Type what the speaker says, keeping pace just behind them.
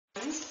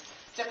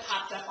that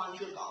popped up on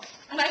Google.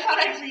 And I thought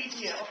I'd read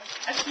you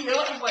a few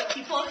of what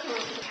people who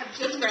have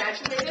just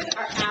graduated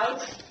are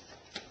out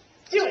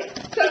doing.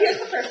 So here's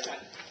the first one.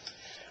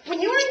 When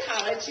you were in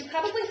college, you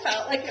probably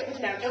felt like it was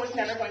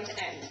never going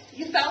to end.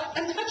 You felt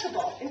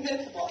untouchable,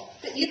 invincible,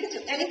 that you could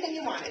do anything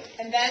you wanted.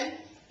 And then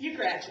you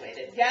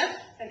graduated, yes,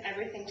 and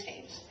everything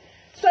changed.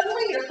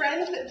 Suddenly, your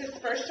friends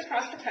dispersed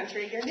across the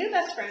country. Your new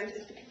best friend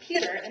is the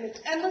computer and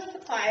its endless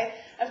supply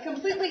of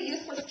completely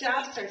useless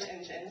job search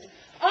engines,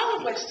 all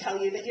of which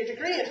tell you that your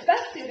degree is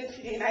best suited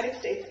to the United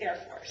States Air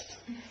Force.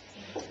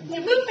 You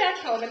move back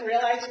home and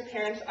realize your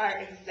parents are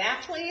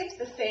exactly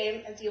the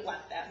same as you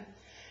left them.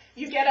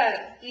 You get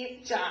a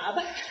job,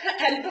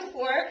 and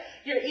before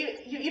you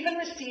even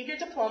receive your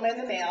diploma in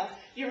the mail,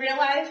 you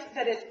realize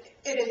that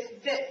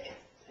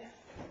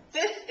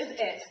this is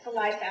it, the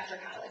life after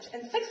college.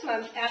 And 6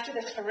 months after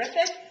this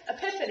horrific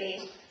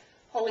epiphany,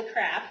 holy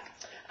crap,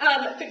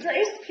 the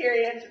grace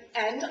periods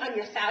end on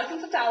your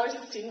thousands of dollars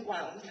of student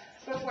loans.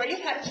 Before you've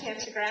had a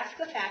chance to grasp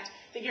the fact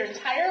that your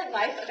entire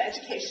life of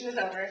education is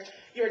over,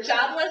 you're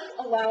jobless,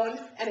 alone,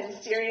 and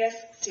in serious,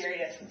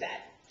 serious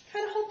debt.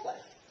 Kind of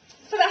hopeless.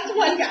 So that's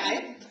one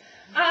guy.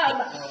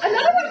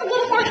 Another one's a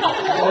little more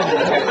helpful.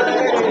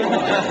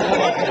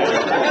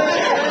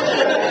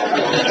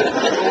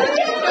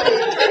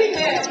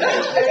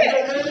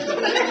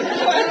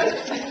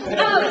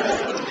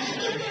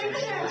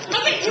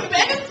 Okay, you've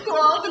been in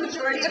school the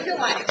majority of your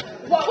life.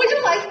 What would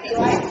your life be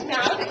like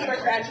now that you are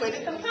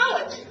graduated from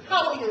college?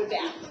 How will you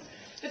adapt?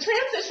 The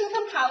transition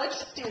from college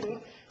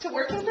student to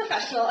working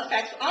professional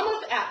affects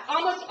almost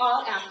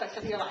all aspects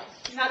of your life.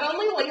 Not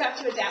only will you have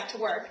to adapt to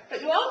work,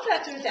 but you also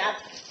have to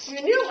adapt to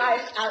your new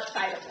life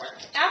outside of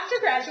work. After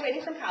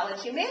graduating from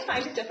college, you may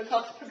find it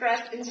difficult to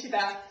progress into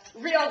the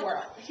real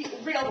world.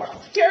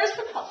 Here are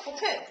some helpful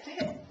hints.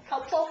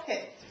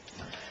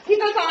 He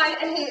goes on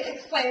and he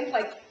explains,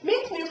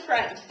 make new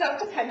friends. So it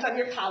depends on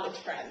your college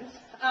friends.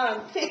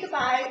 Say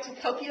goodbye to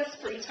copious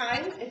free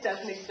time. It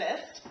doesn't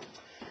exist.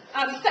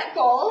 Set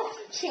goals.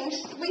 Change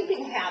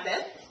sleeping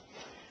habits.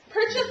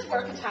 Purchase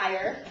work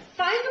attire.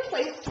 Find a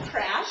place to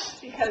crash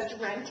because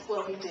rent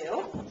will be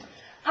due.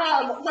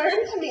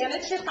 Learn to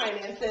manage your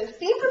finances.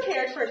 Be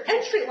prepared for an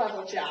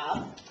entry-level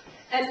job.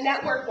 And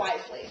network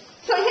wisely.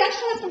 So he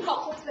actually has some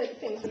helpful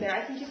things in there.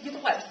 I can give you the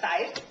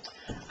website.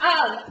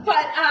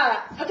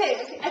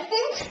 Okay, I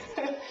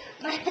think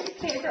my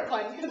favorite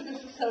one, because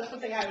this is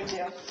something I would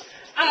do,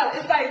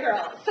 is by a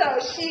girl. So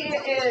she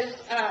is,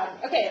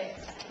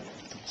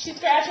 she's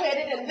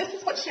graduated, and this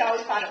is what she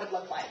always thought it would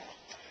look like.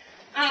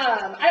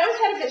 I always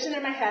had a vision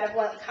in my head of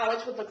what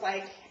college would look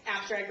like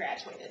after I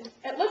graduated.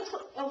 It looked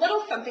a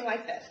little something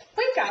like this.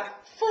 Wake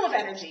up, full of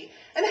energy,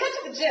 and head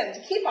to the gym to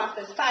keep off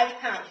those 5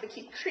 pounds that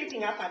keep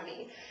creeping up on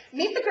me.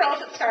 Meet the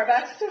girls at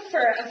Starbucks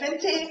for a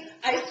venti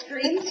iced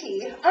green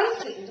tea,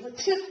 unsweetened, with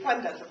 2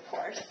 Splendas, of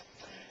course.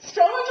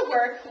 Stroll into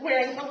work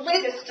wearing the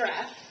latest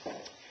dress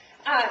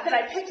that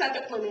I picked up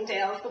at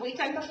Bloomingdale's the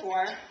weekend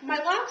before, my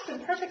locks in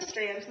perfect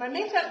strands, my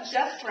makeup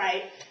just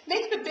right,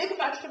 make the big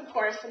bucks, of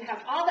course, and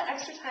have all the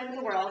extra time in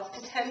the world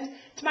to tend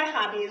to my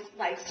hobbies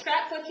like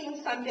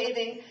scrapbooking,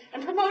 sunbathing,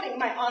 and promoting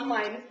my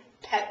online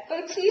pet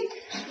boutique.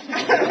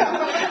 I don't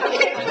know.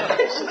 Okay,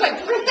 she's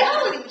like,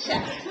 reality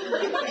check.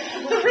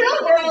 The real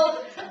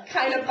world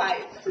kind of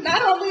bites.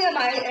 Not only am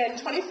I in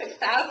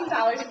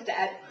 $26,000 of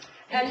debt,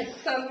 and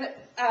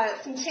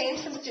some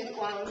change from student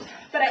loans,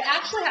 but I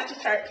actually have to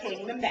start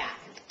paying them back.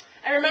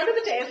 I remember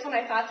the days when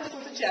I thought this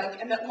was a joke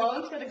and that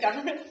loans were the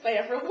government's way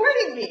of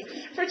rewarding me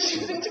for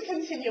choosing to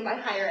continue my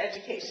higher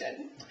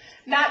education.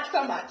 Not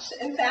so much.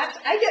 In fact,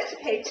 I get to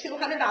pay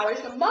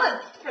 $200 a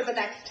month for the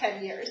next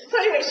 10 years. So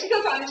anyway, she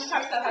goes on and she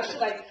talks about how she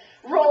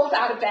rolls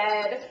out of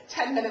bed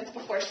 10 minutes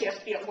before she has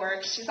to be at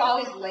work. She's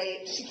always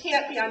late. She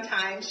can't be on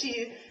time.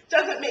 She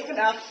doesn't make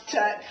enough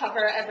to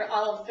cover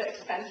all of the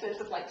expenses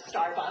of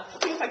Starbucks,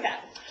 things like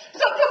that.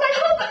 So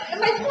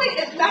my point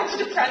is not to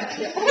depress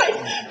you.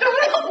 The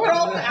real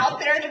world's out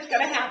there and it's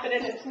going to happen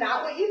and it's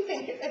not what you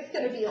think it's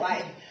going to be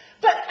like.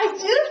 But I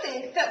do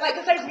think that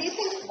as I read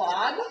these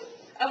blogs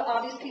of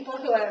all these people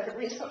who have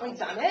recently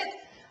done it,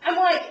 I'm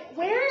like,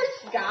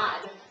 where's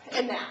God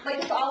in that?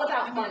 It's all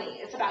about money.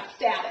 It's about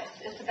status.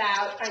 It's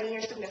about finding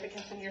your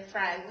significance in your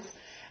friends.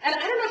 And I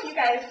don't know if you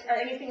guys are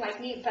anything like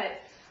me,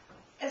 but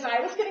as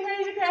I was getting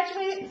ready to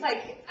graduate,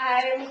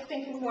 I was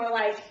thinking more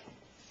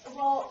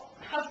well,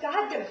 how's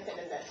God going to fit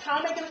in this? How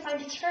am I going to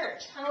find a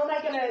church? How am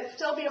I going to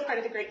still be a part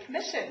of the Great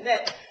Commission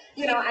that,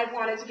 I've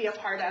wanted to be a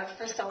part of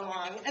for so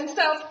long? And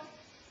so,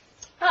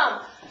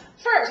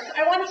 first,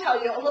 I want to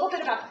tell you a little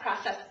bit about the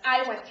process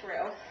I went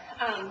through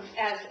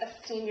as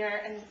a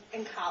senior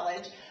in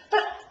college.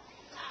 But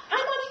I'm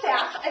on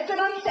staff. I've been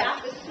on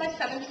staff. This is my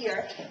 7th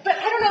year. But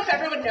I don't know if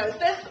everyone knows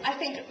this. I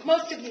think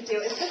most of you do.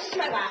 This is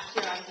my last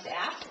year on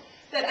staff,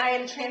 that I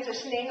am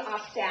transitioning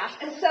off staff.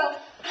 And so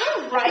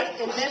I'm right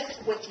in this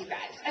with you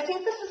guys. I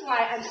think this is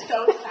why I'm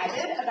so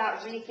excited about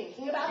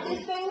rethinking about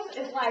these things,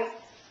 is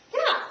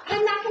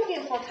I'm not going to be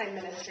in full-time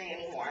ministry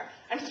anymore.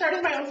 I'm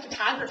starting my own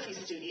photography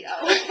studio.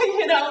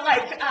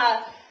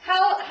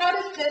 how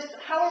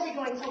are we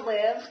going to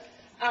live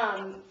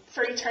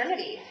for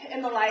eternity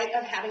in the light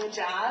of having a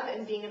job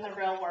and being in the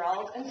real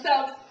world? And so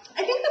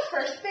I think the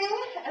first thing,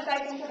 as I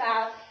think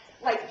about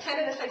like kind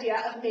of this idea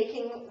of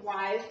making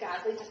wise,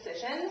 godly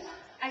decisions,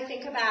 I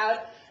think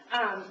about,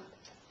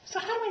 so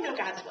how do I know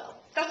God's will?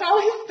 That's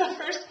always the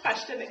first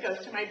question that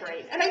goes to my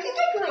brain. And I think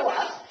I grew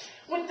up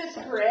with this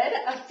grid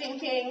of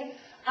thinking,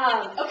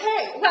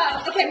 okay,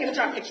 I'm going to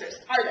draw pictures.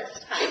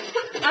 Artist, hi.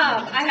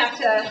 I have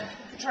to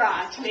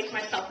draw to make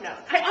myself known.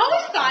 I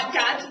always thought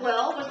God's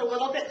will was a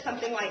little bit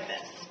something like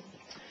this.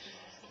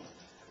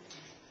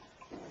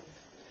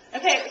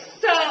 Okay,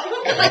 so a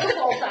little bit like a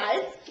bullseye.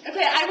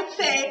 Okay, I would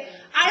say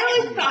I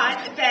always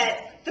thought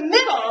that the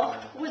middle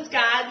was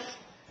God's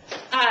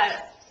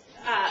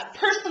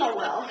personal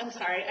will. I'm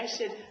sorry, I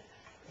should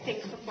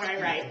think before I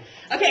write.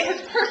 Okay,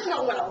 his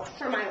personal will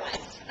for my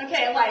life.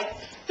 Okay, like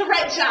the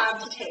right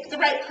job to take, the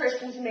right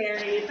person to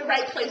marry, the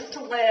right place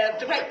to live,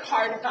 the right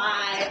car to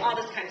buy, all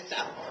this kind of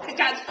stuff.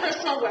 God's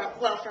personal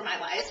will for my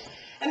life.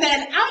 And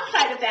then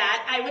outside of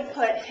that, I would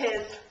put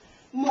his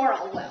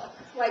moral will.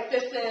 Like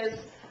this is,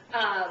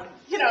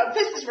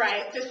 this is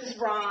right, this is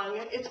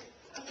wrong. It's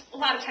a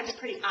lot of times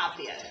pretty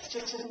obvious,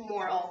 just his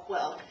moral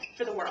will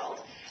for the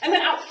world. And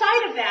then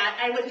outside of that,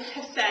 I would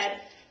have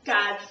said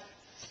God's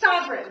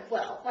sovereign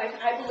will. Like,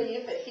 I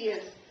believe that he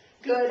is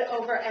good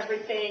over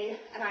everything,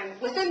 and I'm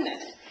within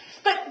this.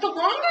 But the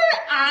longer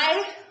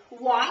I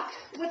walk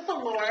with the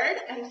Lord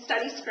and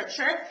study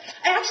Scripture,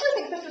 I actually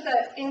think this is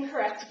an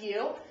incorrect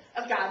view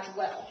of God's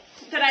will.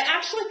 That I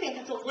actually think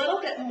it's a little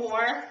bit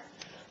more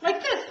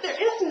like this. There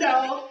is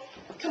no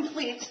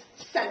complete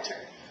center.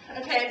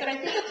 Okay, but I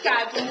think it's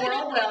God's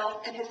moral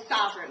will and his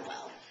sovereign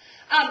will.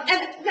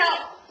 And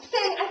now,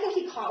 saying I think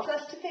he calls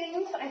us to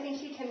things, I think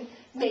he can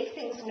make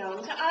things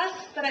known to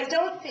us, but I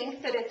don't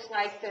think that it's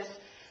like this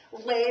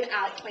laid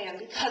out plan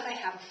because I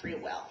have a free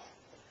will.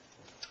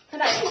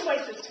 And I have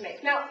choices to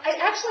make. Now, I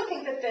actually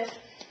think that this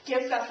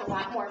gives us a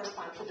lot more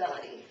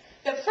responsibility.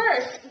 That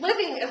first,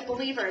 living as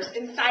believers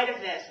inside of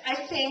this, I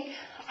think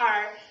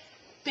our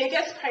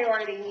biggest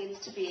priority needs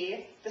to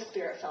be the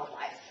Spirit-filled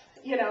life.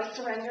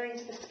 Surrendering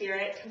to the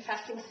Spirit,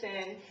 confessing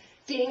sin,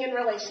 being in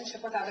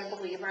relationship with other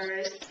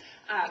believers,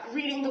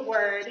 reading the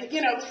Word,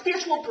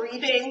 spiritual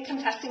breathing,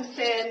 confessing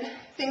sin,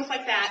 things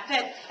like that.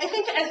 That I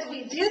think as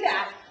we do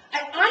that,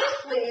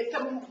 honestly,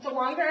 the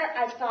longer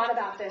I've thought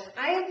about this,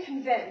 I am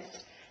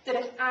convinced that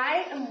if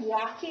I am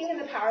walking in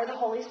the power of the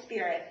Holy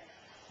Spirit,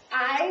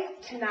 I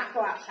cannot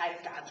go outside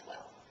of God's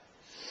will.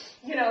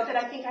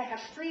 That I think I have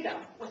freedom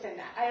within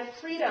that. I have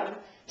freedom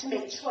to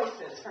make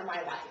choices for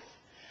my life.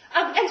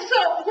 And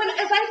so,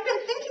 as I've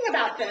been thinking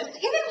about this,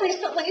 even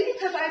recently,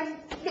 because I'm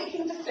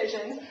making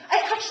decisions, I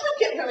actually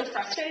get really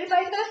frustrated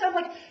by this. I'm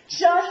like,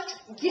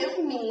 just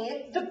give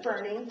me the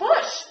burning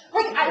bush.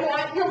 Like, I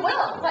want your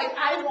will. Like,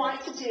 I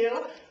want to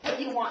do what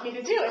you want me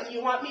to do. If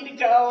you want me to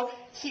go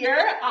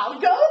here, I'll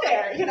go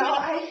there.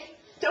 I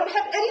don't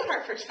have any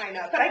heart for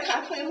China, but I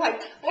constantly am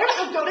like, Lord,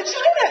 I'll go to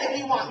China if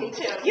you want me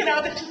to.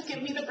 That just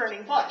give me the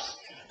burning bush.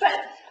 But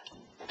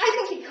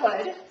I think he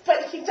could,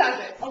 but he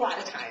doesn't a lot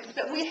of times,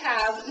 that we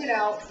have,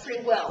 free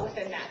will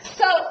within that.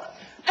 So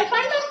I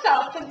find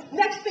myself, the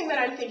next thing that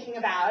I'm thinking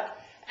about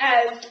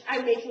as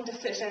I'm making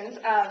decisions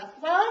of,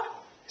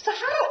 so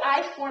how do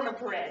I form a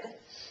grid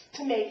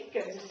to make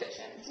good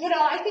decisions?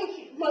 I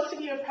think most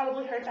of you have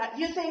probably heard that,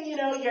 using,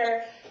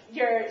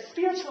 your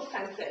spiritual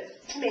senses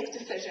to make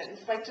decisions.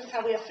 Like just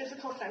how we have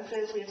physical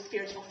senses, we have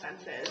spiritual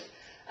senses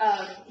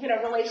of,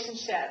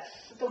 relationships,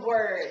 the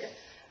Word,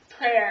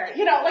 prayer,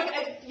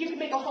 you can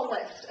make a whole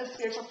list of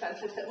spiritual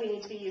senses that we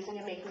need to be using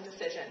in making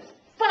decisions.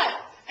 But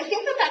I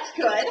think that that's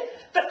good,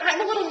 but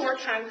I'm a little more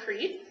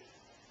concrete.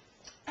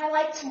 I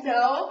like to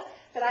know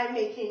that I'm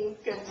making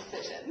good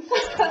decisions.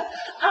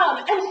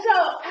 And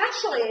so,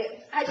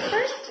 actually, I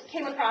first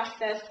came across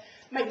this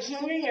my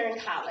junior year in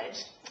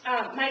college.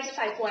 My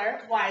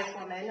discipler, wise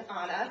woman,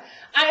 Anna,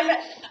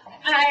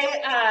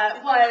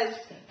 I was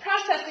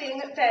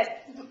processing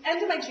that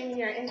end of my junior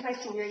year into my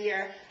senior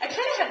year, I kind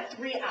of had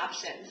three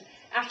options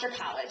after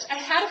college. I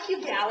had a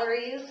few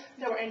galleries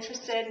that were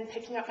interested in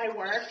picking up my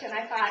work, and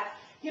I thought,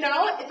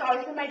 it's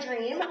always been my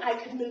dream. I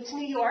could move to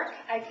New York.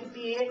 I could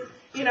be,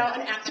 an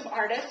active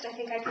artist. I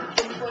think I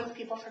could influence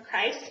people for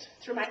Christ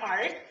through my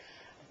art.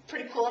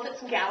 Pretty cool that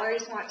some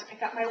galleries want to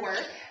pick up my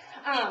work.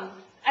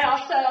 I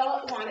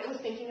also was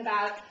thinking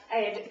about, I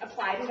had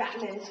applied and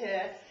gotten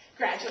into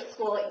graduate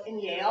school in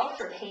Yale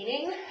for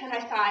painting, and I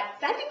thought,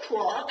 that'd be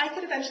cool. I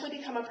could eventually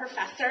become a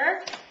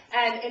professor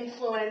and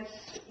influence,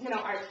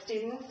 art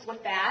students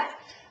with that.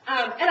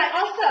 And I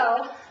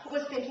also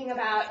was thinking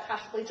about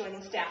possibly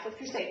joining staff with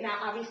Crusade. Now,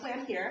 obviously,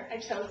 I'm here. I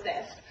chose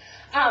this.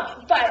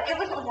 But it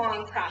was a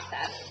long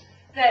process.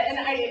 And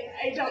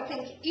I don't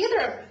think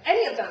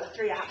any of those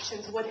three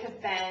options would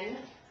have been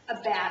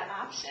a bad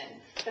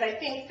option. But I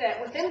think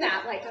that within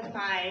that, of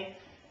my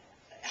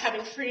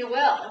having free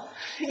will,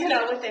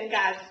 within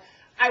God's,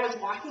 I was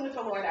walking with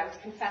the Lord, I was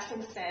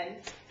confessing sin,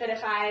 that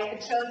if I had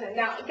chosen,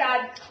 now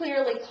God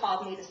clearly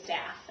called me to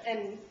staff,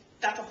 and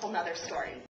that's a whole nother story.